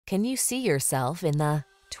Can you see yourself in the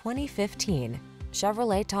 2015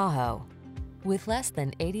 Chevrolet Tahoe? With less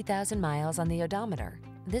than 80,000 miles on the odometer,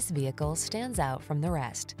 this vehicle stands out from the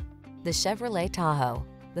rest. The Chevrolet Tahoe,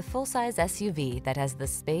 the full-size SUV that has the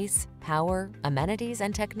space, power, amenities,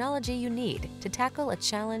 and technology you need to tackle a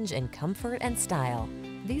challenge in comfort and style.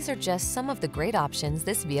 These are just some of the great options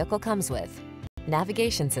this vehicle comes with: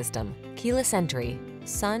 navigation system, keyless entry,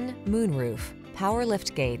 sun, moonroof, power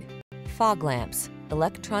liftgate, fog lamps,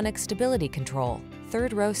 electronic stability control,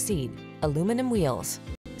 third row seat, aluminum wheels,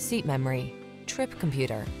 seat memory, trip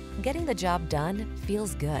computer. Getting the job done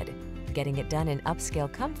feels good. Getting it done in upscale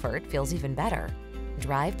comfort feels even better.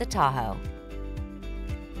 Drive the Tahoe.